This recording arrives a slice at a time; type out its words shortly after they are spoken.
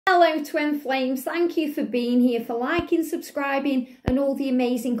Hello Twin Flames, thank you for being here, for liking, subscribing and all the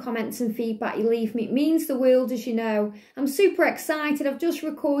amazing comments and feedback you leave me. It means the world, as you know. I'm super excited. I've just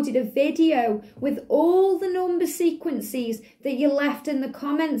recorded a video with all the number sequences that you left in the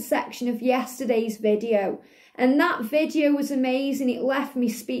comments section of yesterday's video. And that video was amazing. It left me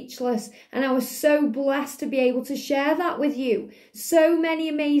speechless and I was so blessed to be able to share that with you. So many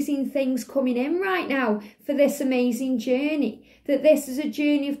amazing things coming in right now for this amazing journey. That this is a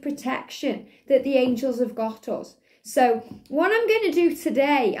journey of protection that the angels have got us. So what I'm going to do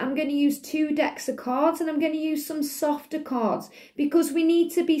today, I'm going to use 2 decks of cards and I'm going to use some softer cards because we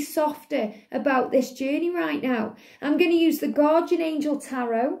need to be softer about this journey right now. I'm going to use the Guardian Angel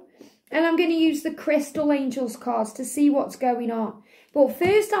Tarot. And I'm going to use the Crystal Angels cards to see what's going on. But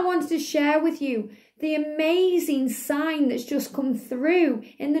first I wanted to share with you the amazing sign that's just come through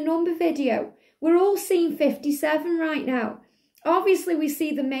in the number video. We're all seeing 57 right now. Obviously we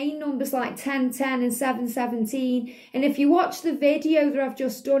see the main numbers like 1010 and 717. And if you watch the video that I've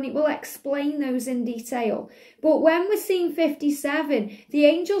just done, it will explain those in detail. But when we're seeing 57, the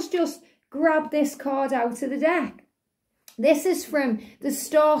angels just grab this card out of the deck. This is from the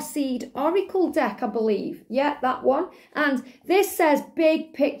Starseed Oracle deck, I believe. Yeah, that one. And this says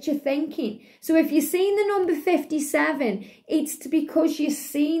big picture thinking. So if you're seeing the number 57, it's because you're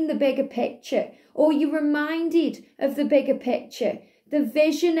seeing the bigger picture or you're reminded of the bigger picture. The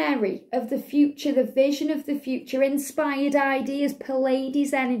visionary of the future, the vision of the future, inspired ideas,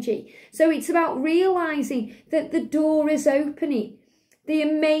 Pleiades energy. So it's about realising that the door is opening. The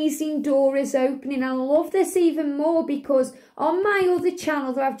amazing door is opening. I love this even more because on my other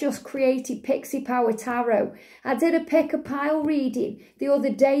channel that I've just created, Pixie Power Tarot, I did a pick a pile reading the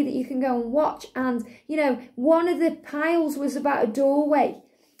other day that you can go and watch. And, you know, one of the piles was about a doorway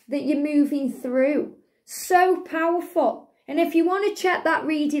that you're moving through. So powerful. And if you want to check that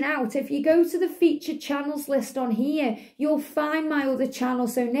reading out, if you go to the featured channels list on here, you'll find my other channel.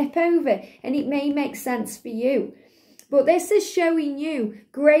 So nip over and it may make sense for you. But this is showing you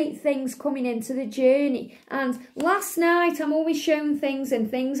great things coming into the journey. And last night, I'm always showing things and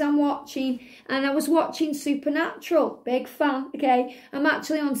things I'm watching. And I was watching Supernatural. Big fan, okay? I'm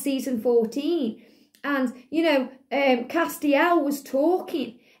actually on season 14. And, you know, Castiel was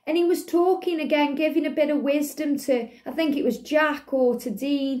talking. And he was talking again, giving a bit of wisdom to, I think it was Jack or to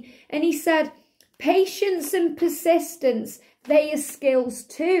Dean. And he said, patience and persistence, they are skills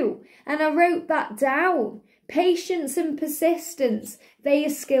too. And I wrote that down. Patience and persistence, they are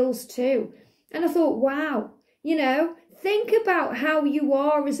skills too. And I thought, wow, you know, think about how you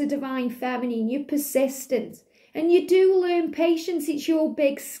are as a divine feminine. You're persistent and you do learn patience. It's your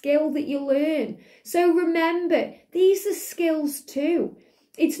big skill that you learn. So remember, these are skills too.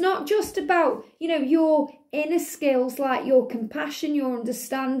 It's not just about, you know, your inner skills like your compassion, your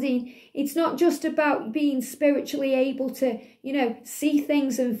understanding. It's not just about being spiritually able to, you know, see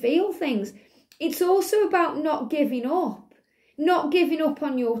things and feel things. It's also about not giving up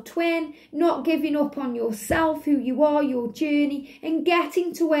on your twin, not giving up on yourself, who you are, your journey, and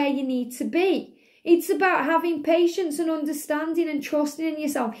getting to where you need to be. It's about having patience and understanding and trusting in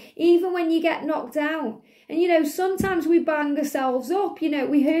yourself, even when you get knocked down. And, you know, sometimes we bang ourselves up, you know,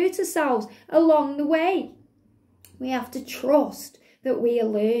 we hurt ourselves along the way. We have to trust that we are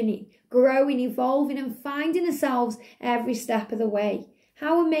learning, growing, evolving, and finding ourselves every step of the way.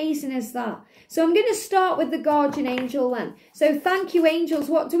 How amazing is that? So I'm going to start with the Guardian Angel then. So thank you, angels.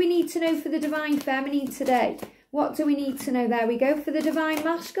 What do we need to know for the Divine Feminine today? What do we need to know? There we go, for the Divine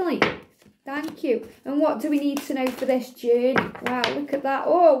Masculine. Thank you. And what do we need to know for this journey? Wow, look at that.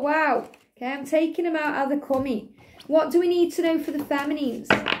 Oh, wow. Okay, I'm taking them out as they're coming. What do we need to know for the Feminines?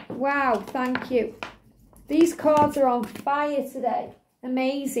 Wow, thank you. These cards are on fire today.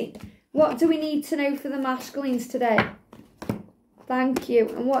 Amazing. What do we need to know for the Masculines today? Thank you.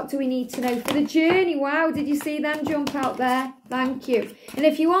 And what do we need to know for the journey? Wow, did you see them jump out there? Thank you. And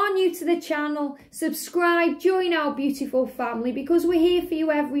if you are new to the channel, subscribe, join our beautiful family because we're here for you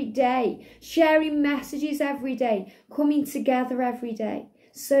every day, sharing messages every day, coming together every day.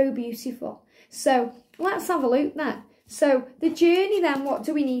 So beautiful. So let's have a look then. So the journey then, what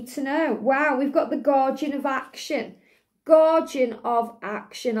do we need to know? Wow, we've got the Guardian of Action. Guardian of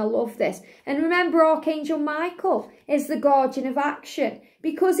Action. I love this. And remember, Archangel Michael is the Guardian of Action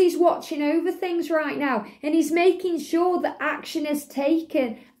because he's watching over things right now and he's making sure that action is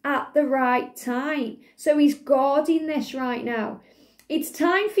taken at the right time. So he's guarding this right now. It's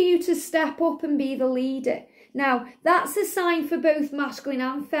time for you to step up and be the leader. Now, that's a sign for both masculine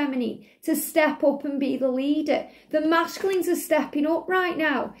and feminine to step up and be the leader. The masculines are stepping up right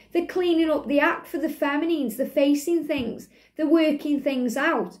now. They're cleaning up the act for the feminines. They're facing things. They're working things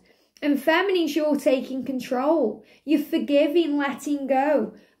out. And feminines, you're taking control. You're forgiving, letting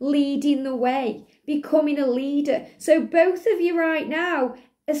go, leading the way, becoming a leader. So both of you right now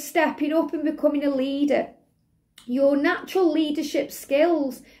are stepping up and becoming a leader. Your natural leadership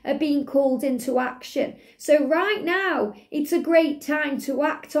skills are being called into action. So right now, it's a great time to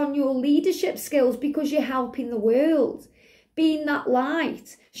act on your leadership skills because you're helping the world. Being that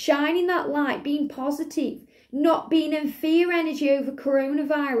light, shining that light, being positive, not being in fear energy over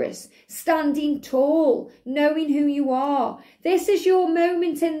coronavirus, standing tall, knowing who you are. This is your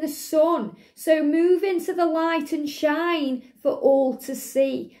moment in the sun. So move into the light and shine for all to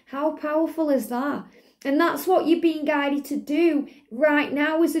see. How powerful is that? And that's what you're being guided to do right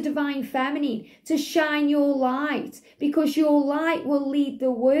now as a divine feminine, to shine your light, because your light will lead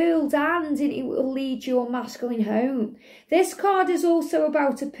the world and it will lead your masculine home. This card is also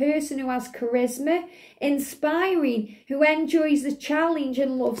about a person who has charisma, inspiring, who enjoys the challenge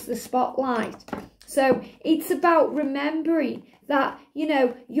and loves the spotlight. So it's about remembering that, you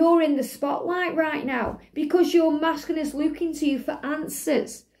know, you're in the spotlight right now because your masculine is looking to you for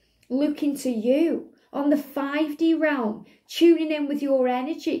answers, looking to you. On the 5D realm, tuning in with your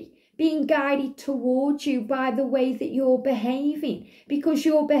energy, being guided towards you by the way that you're behaving, because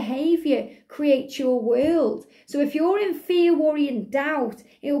your behavior creates your world. So if you're in fear, worry and doubt,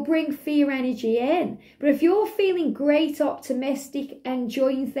 it'll bring fear energy in. But if you're feeling great, optimistic,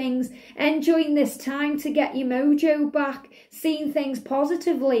 enjoying things, enjoying this time to get your mojo back, seeing things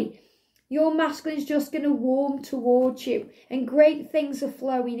positively, your masculine is just going to warm towards you and great things are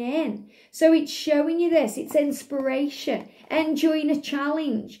flowing in. So it's showing you this. It's inspiration. Enjoying a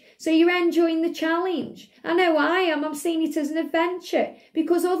challenge. So you're enjoying the challenge. I know I am. I'm seeing it as an adventure.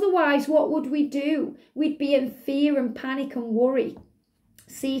 Because otherwise, what would we do? We'd be in fear and panic and worry.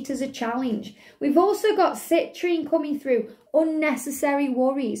 See it as a challenge. We've also got citrine coming through. Unnecessary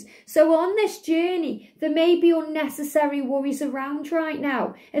worries. So on this journey, there may be unnecessary worries around right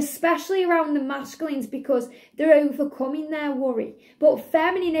now, especially around the masculines because they're overcoming their worry. But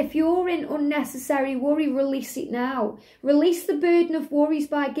feminine, if you're in unnecessary worry, release it now. Release the burden of worries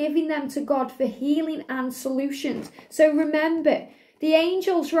by giving them to God for healing and solutions. So remember, the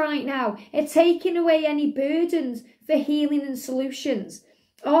angels right now are taking away any burdens for healing and solutions.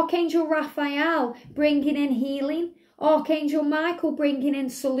 Archangel Raphael bringing in healing. Archangel Michael bringing in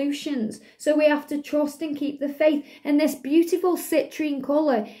solutions. So we have to trust and keep the faith. And this beautiful citrine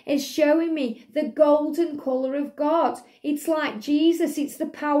colour is showing me the golden colour of God. It's like Jesus. It's the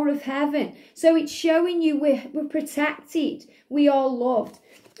power of heaven. So it's showing you we're protected. We are loved.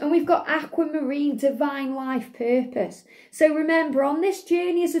 And we've got aquamarine, divine life purpose. So remember, on this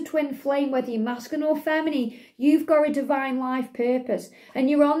journey as a twin flame, whether you're masculine or feminine, you've got a divine life purpose.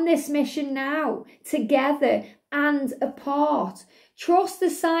 And you're on this mission now, together and apart. Trust the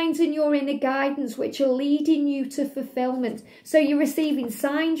signs in your inner guidance which are leading you to fulfillment. So you're receiving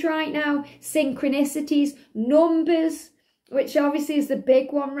signs right now, synchronicities, numbers, which obviously is the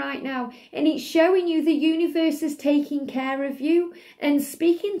big one right now. And it's showing you the universe is taking care of you and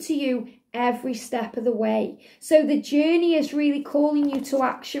speaking to you every step of the way. So the journey is really calling you to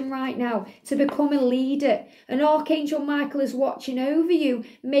action right now, to become a leader. And Archangel Michael is watching over you,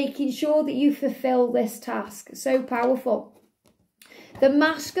 making sure that you fulfill this task. So powerful. The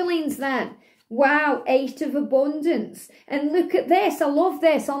masculines then. Wow, 8 of abundance. And look at this. I love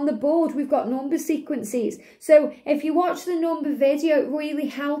this. On the board, we've got number sequences. So if you watch the number video, it really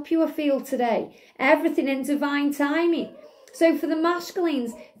help you, I feel, today. Everything in divine timing. So for the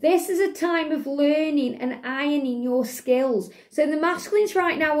masculines, this is a time of learning and ironing your skills. So the masculines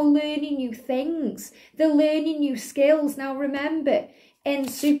right now are learning new things. They're learning new skills. Now remember, in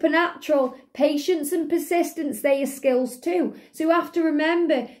supernatural, patience and persistence, they are skills too. So you have to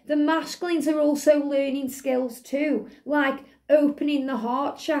remember, the masculines are also learning skills too. Like opening the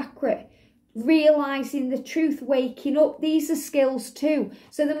heart chakra, realizing the truth, waking up. These are skills too.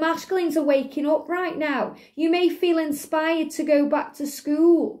 So the masculines are waking up right now. You may feel inspired to go back to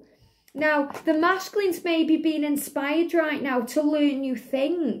school. Now, the masculines may be being inspired right now to learn new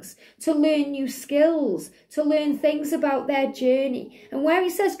things, to learn new skills, to learn things about their journey. And where he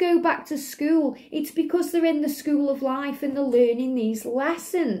says go back to school, it's because they're in the school of life and they're learning these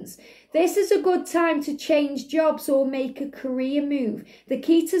lessons. This is a good time to change jobs or make a career move. The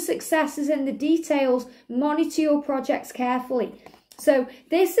key to success is in the details. Monitor your projects carefully. So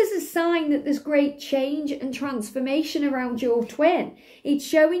this is a sign that there's great change and transformation around your twin. It's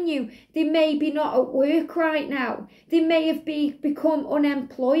showing you they may be not at work right now. They may have become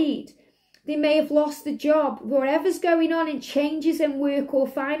unemployed. They may have lost the job. Whatever's going on in changes in work or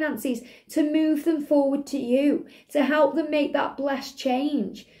finances, to move them forward to you, to help them make that blessed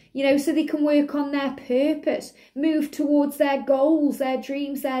change. You know, so they can work on their purpose, move towards their goals, their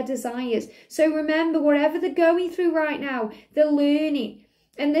dreams, their desires. So remember, whatever they're going through right now, they're learning.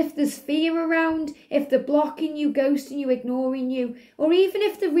 And if there's fear around, if they're blocking you, ghosting you, ignoring you, or even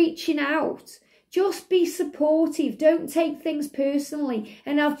if they're reaching out, just be supportive. Don't take things personally,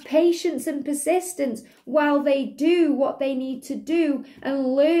 and have patience and persistence while they do what they need to do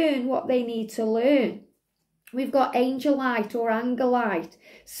and learn what they need to learn. We've got angel light or anger light,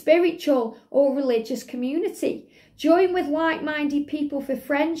 spiritual or religious community. Join with like-minded people for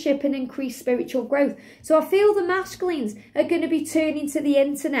friendship and increased spiritual growth. So I feel the masculines are going to be turning to the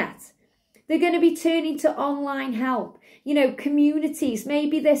internet. They're going to be turning to online help, you know, communities.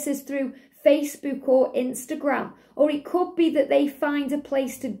 Maybe this is through Facebook or Instagram, or it could be that they find a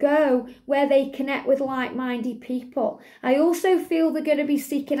place to go where they connect with like-minded people. I also feel they're going to be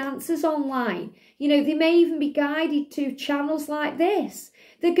seeking answers online. You know, they may even be guided to channels like this.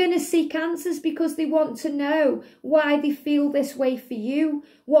 They're going to seek answers because they want to know why they feel this way for you,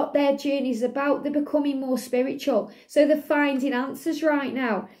 what their journey is about. They're becoming more spiritual, so they're finding answers right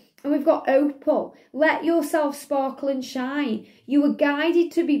now. And we've got opal. Let yourself sparkle and shine. You are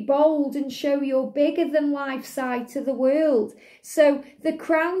guided to be bold and show your bigger than life side to the world. So the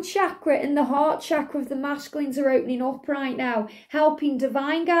crown chakra and the heart chakra of the masculines are opening up right now, helping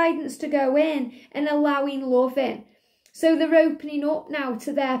divine guidance to go in and allowing love in. So they're opening up now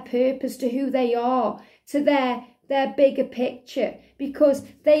to their purpose, to who they are, to their bigger picture, because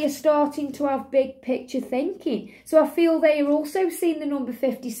they are starting to have big picture thinking. So I feel they are also seeing the number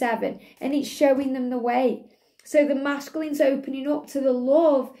 57, and it's showing them the way. So the masculine's opening up to the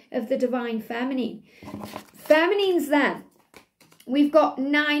love of the divine feminine. Feminines then, we've got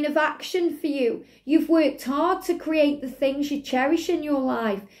 9 of action for you. You've worked hard to create the things you cherish in your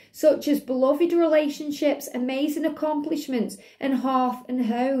life, such as beloved relationships, amazing accomplishments, and hearth and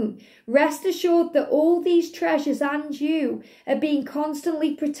home. Rest assured that all these treasures and you are being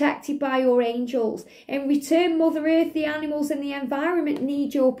constantly protected by your angels. In return, Mother Earth, the animals and the environment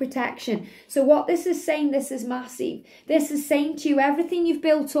need your protection. So what this is saying, this is massive. This is saying to you, everything you've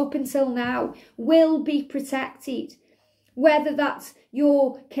built up until now will be protected. Whether that's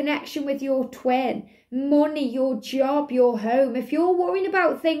your connection with your twin, money, your job, your home. If you're worrying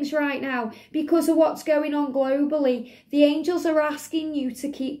about things right now because of what's going on globally, the angels are asking you to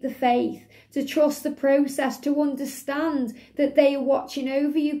keep the faith, to trust the process, to understand that they are watching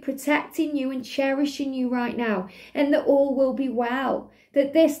over you, protecting you and cherishing you right now, and that all will be well,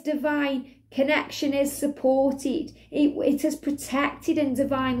 that this divine connection is supported, it is protected in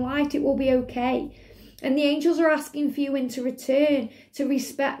divine light, it will be okay. And the angels are asking for you into return to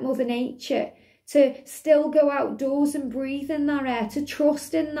respect Mother Nature, to still go outdoors and breathe in that air, to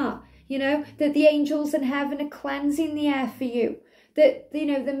trust in that, you know, that the angels in heaven are cleansing the air for you, that, you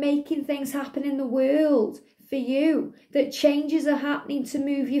know, they're making things happen in the world for you, that changes are happening to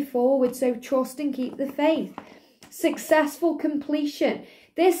move you forward. So trust and keep the faith. Successful completion.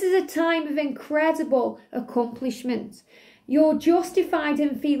 This is a time of incredible accomplishment. You're justified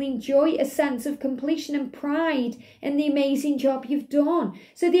in feeling joy, a sense of completion and pride in the amazing job you've done.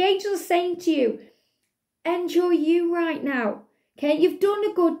 So the angels are saying to you, enjoy you right now. Okay, you've done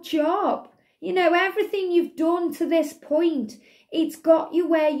a good job. You know, everything you've done to this point, it's got you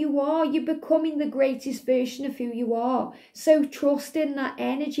where you are. You're becoming the greatest version of who you are. So trust in that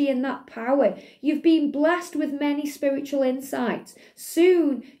energy and that power. You've been blessed with many spiritual insights.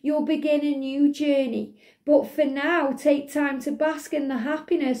 Soon you'll begin a new journey. But for now, take time to bask in the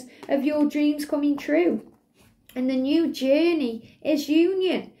happiness of your dreams coming true. And the new journey is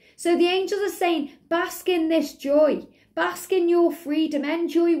union. So the angels are saying, bask in this joy. Bask in your freedom.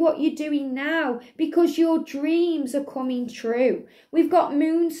 Enjoy what you're doing now, because your dreams are coming true. We've got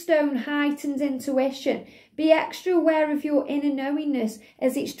Moonstone, heightened intuition. Be extra aware of your inner knowingness,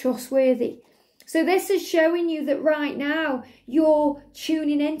 as it's trustworthy. So this is showing you that right now you're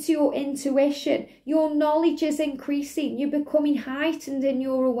tuning into your intuition. Your knowledge is increasing. You're becoming heightened in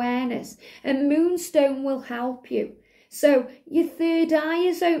your awareness. And Moonstone will help you. So your third eye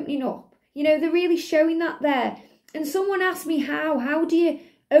is opening up. You know, they're really showing that there. And someone asked me how. How do you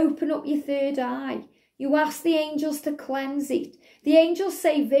open up your third eye? You ask the angels to cleanse it. The angels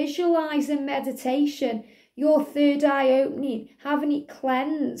say visualize in meditation your third eye opening, having it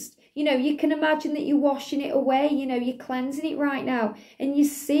cleansed. You know, you can imagine that you're washing it away, you know, you're cleansing it right now, and you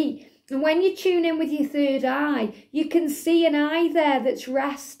see. And when you tune in with your third eye, you can see an eye there that's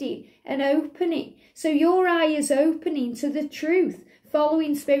resting and opening. So your eye is opening to the truth,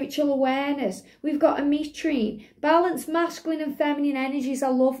 following spiritual awareness. We've got a metrine, balanced masculine and feminine energies. I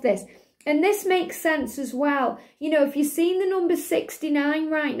love this. And this makes sense as well. You know, if you're seeing the number 69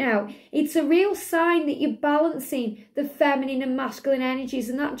 right now, it's a real sign that you're balancing the feminine and masculine energies.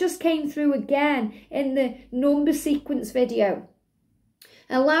 And that just came through again in the number sequence video.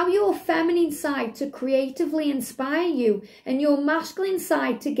 Allow your feminine side to creatively inspire you and your masculine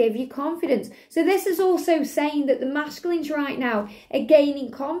side to give you confidence. So this is also saying that the masculines right now are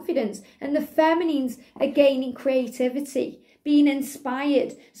gaining confidence and the feminines are gaining creativity, being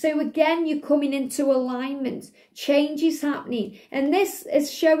inspired. So again, you're coming into alignment. Change is happening. And this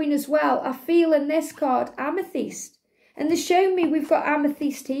is showing as well, I feel in this card, amethyst. And they're showing me we've got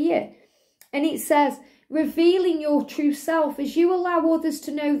amethyst here. And it says, revealing your true self. As you allow others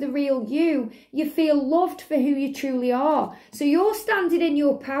to know the real you, you feel loved for who you truly are. So you're standing in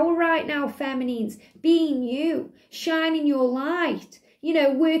your power right now, feminines, being you, shining your light, you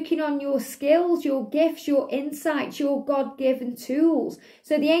know, working on your skills, your gifts, your insights, your God-given tools.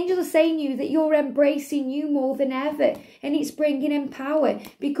 So the angels are saying to you that you're embracing you more than ever, and it's bringing in power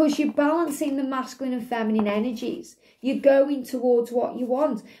because you're balancing the masculine and feminine energies. You're going towards what you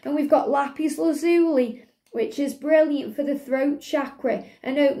want. And we've got lapis lazuli, which is brilliant for the throat chakra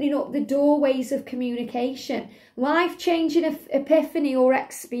and opening up the doorways of communication. Life-changing epiphany or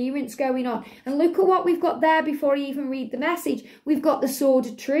experience going on. And look at what we've got there before I even read the message. We've got the sword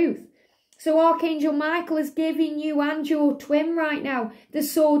of truth. So Archangel Michael is giving you and your twin right now the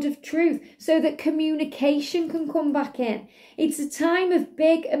sword of truth so that communication can come back in. It's a time of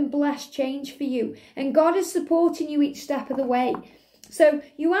big and blessed change for you. And God is supporting you each step of the way. So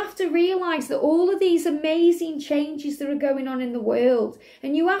you have to realise that all of these amazing changes that are going on in the world,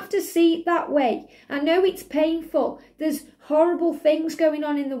 and you have to see it that way. I know it's painful. There's horrible things going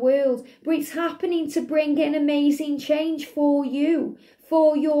on in the world, but it's happening to bring in amazing change for you,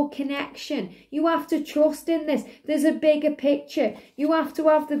 for your connection. You have to trust in this. There's a bigger picture. You have to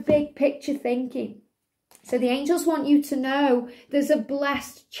have the big picture thinking. So the angels want you to know there's a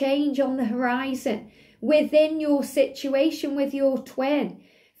blessed change on the horizon within your situation with your twin.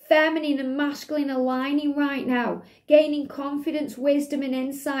 Feminine and masculine aligning right now, gaining confidence, wisdom and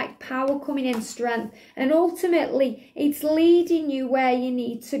insight, power coming in, strength. And ultimately, it's leading you where you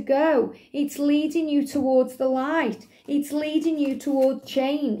need to go. It's leading you towards the light. It's leading you towards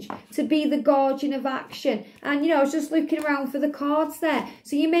change, to be the guardian of action. And, you know, I was just looking around for the cards there.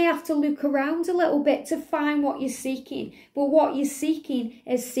 So you may have to look around a little bit to find what you're seeking. But what you're seeking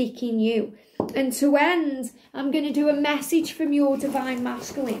is seeking you. And to end, I'm going to do a message from your divine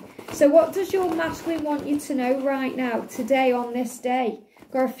masculine. So what does your masculine want you to know right now, today, on this day?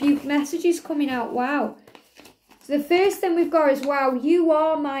 Got a few messages coming out. Wow. So the first thing we've got is, wow, you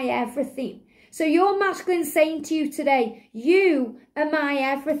are my everything. So your masculine saying to you today, you are my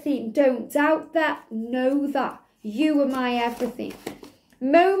everything. Don't doubt that. Know that. You are my everything.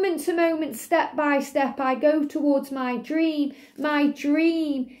 Moment to moment, step by step, I go towards my dream. My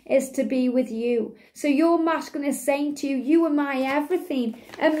dream is to be with you. So your masculine is saying to you, you are my everything,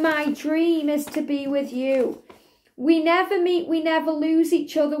 and my dream is to be with you. We never meet, we never lose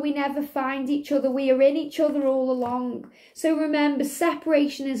each other, we never find each other. We are in each other all along. So remember,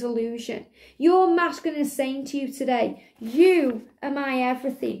 separation is illusion. Your masculine is saying to you today, you are my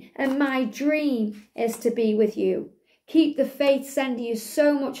everything, and my dream is to be with you. Keep the faith, sending you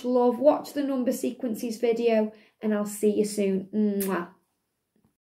so much love. Watch the number sequences video, and I'll see you soon. Mwah.